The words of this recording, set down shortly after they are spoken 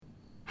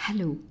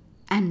Hello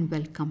and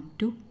welcome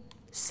to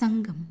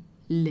Sangam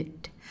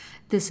Lit.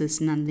 This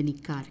is Nandini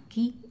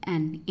Karki,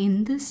 and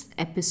in this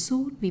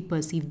episode we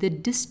perceive the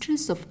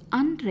distress of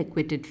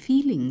unrequited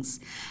feelings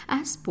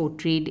as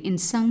portrayed in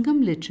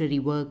Sangam literary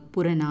work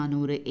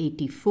Purananuru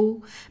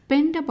 84,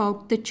 penned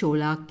about the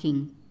Chola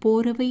king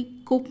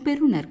Poravai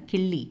Kopperunar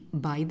Killi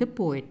by the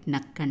poet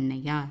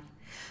Nakkannayar.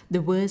 The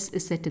verse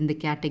is set in the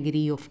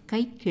category of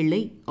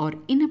Kaikilai or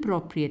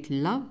inappropriate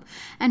love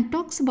and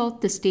talks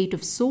about the state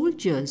of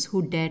soldiers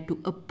who dare to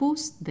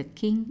oppose the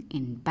king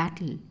in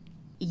battle.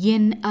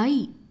 En ai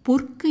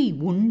purkai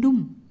undum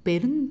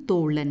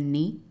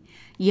பெருந்தோழன்னே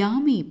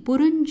யாமே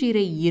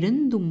புறஞ்சிறை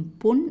இருந்தும்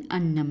பொன்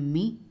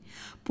அன்னம்மே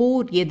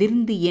போர்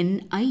எதிர்ந்து என்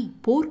ஐ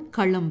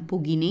போர்க்களம்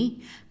புகினே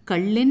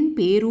கள்ளென்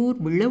பேரூர்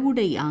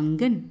விளவுடை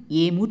ஆங்கன்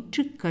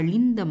ஏமுற்று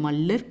கழிந்த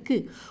மல்லர்க்கு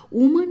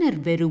உமனர்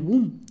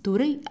வெறுவும்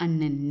துரை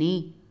அண்ணன்னே.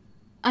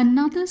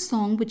 Another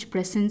song which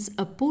presents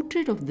a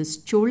portrait of this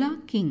Chola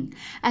king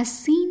as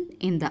seen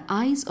in the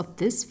eyes of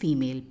this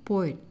female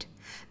poet.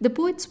 The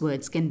poet's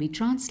words can be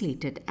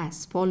translated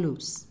as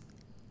follows.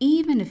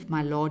 Even if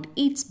my lord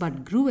eats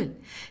but gruel,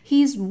 he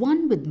is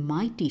one with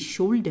mighty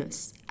shoulders.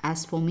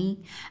 As for me,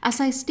 as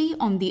I stay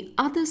on the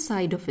other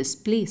side of his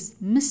place,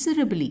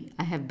 miserably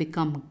I have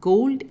become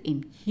gold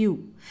in hue.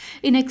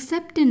 In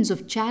acceptance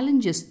of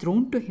challenges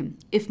thrown to him,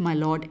 if my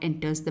lord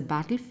enters the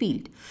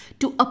battlefield,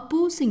 to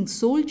opposing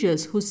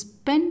soldiers who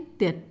spend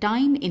their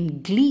time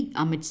in glee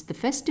amidst the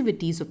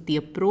festivities of the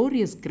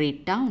uproarious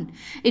great town,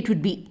 it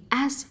would be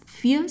as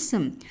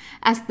fearsome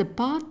as the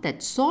path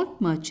that salt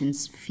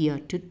merchants fear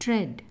to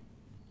tread.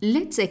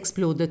 Let's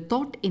explore the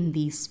thought in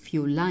these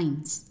few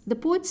lines. The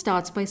poet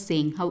starts by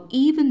saying how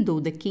even though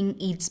the king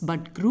eats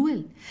but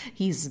gruel,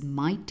 he is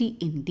mighty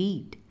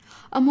indeed.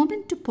 A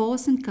moment to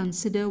pause and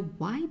consider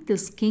why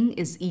this king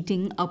is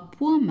eating a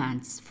poor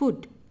man's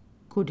food.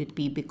 Could it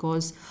be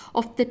because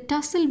of the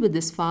tussle with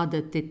his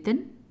father Tithan?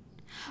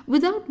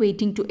 Without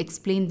waiting to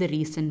explain the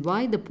reason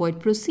why, the poet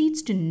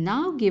proceeds to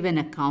now give an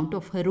account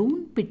of her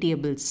own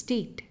pitiable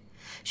state.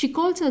 She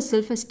calls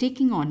herself as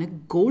taking on a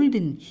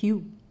golden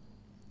hue.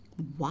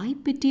 Why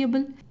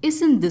pitiable?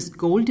 Isn't this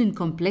golden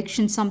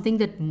complexion something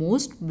that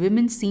most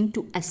women seem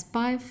to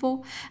aspire for,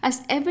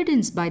 as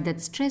evidenced by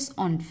that stress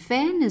on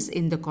fairness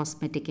in the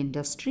cosmetic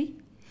industry?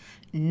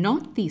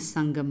 Not these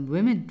Sangam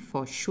women,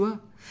 for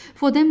sure.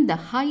 For them, the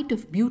height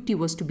of beauty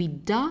was to be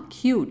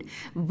dark-hued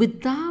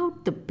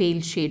without the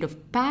pale shade of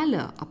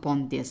pallor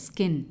upon their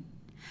skin.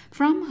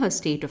 From her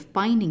state of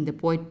pining, the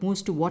poet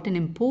moves to what an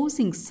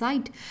imposing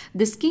sight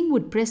this king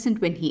would present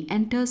when he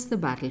enters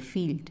the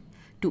battlefield.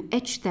 To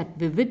etch that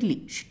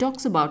vividly, she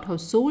talks about how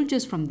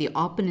soldiers from the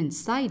opponent's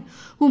side,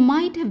 who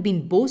might have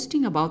been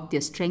boasting about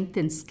their strength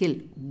and skill,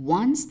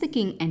 once the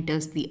king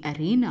enters the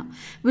arena,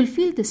 will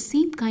feel the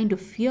same kind of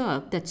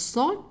fear that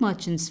salt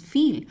merchants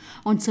feel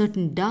on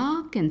certain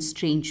dark and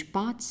strange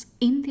paths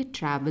in their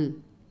travel.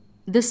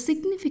 The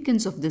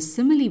significance of this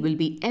simile will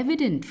be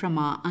evident from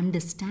our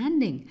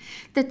understanding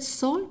that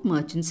salt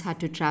merchants had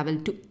to travel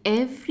to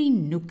every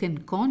nook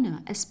and corner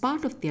as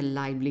part of their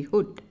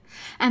livelihood,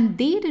 and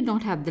they did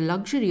not have the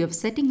luxury of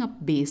setting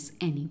up base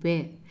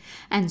anywhere.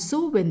 And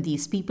so when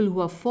these people who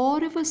are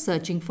forever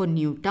searching for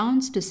new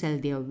towns to sell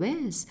their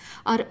wares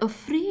are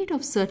afraid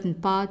of certain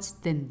paths,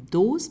 then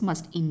those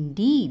must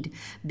indeed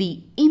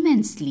be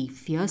immensely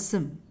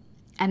fearsome.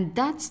 And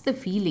that's the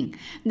feeling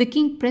the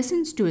king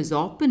presents to his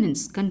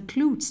opponents,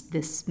 concludes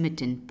this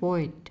smitten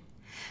poet.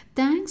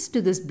 Thanks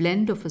to this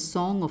blend of a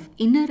song of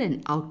inner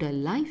and outer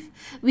life,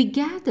 we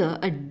gather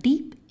a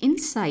deep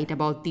insight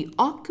about the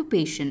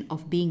occupation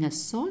of being a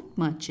salt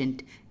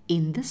merchant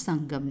in the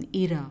Sangam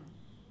era.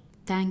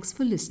 Thanks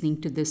for listening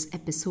to this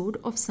episode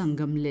of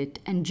Sangam Lit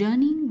and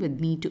journeying with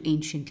me to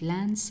ancient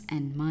lands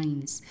and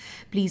minds.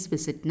 Please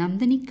visit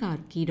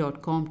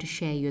nandinikarki.com to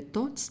share your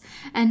thoughts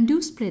and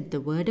do spread the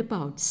word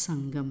about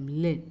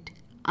Sangam Lit.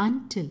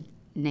 Until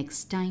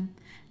next time,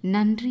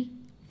 Nandri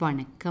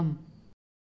Vanakkam.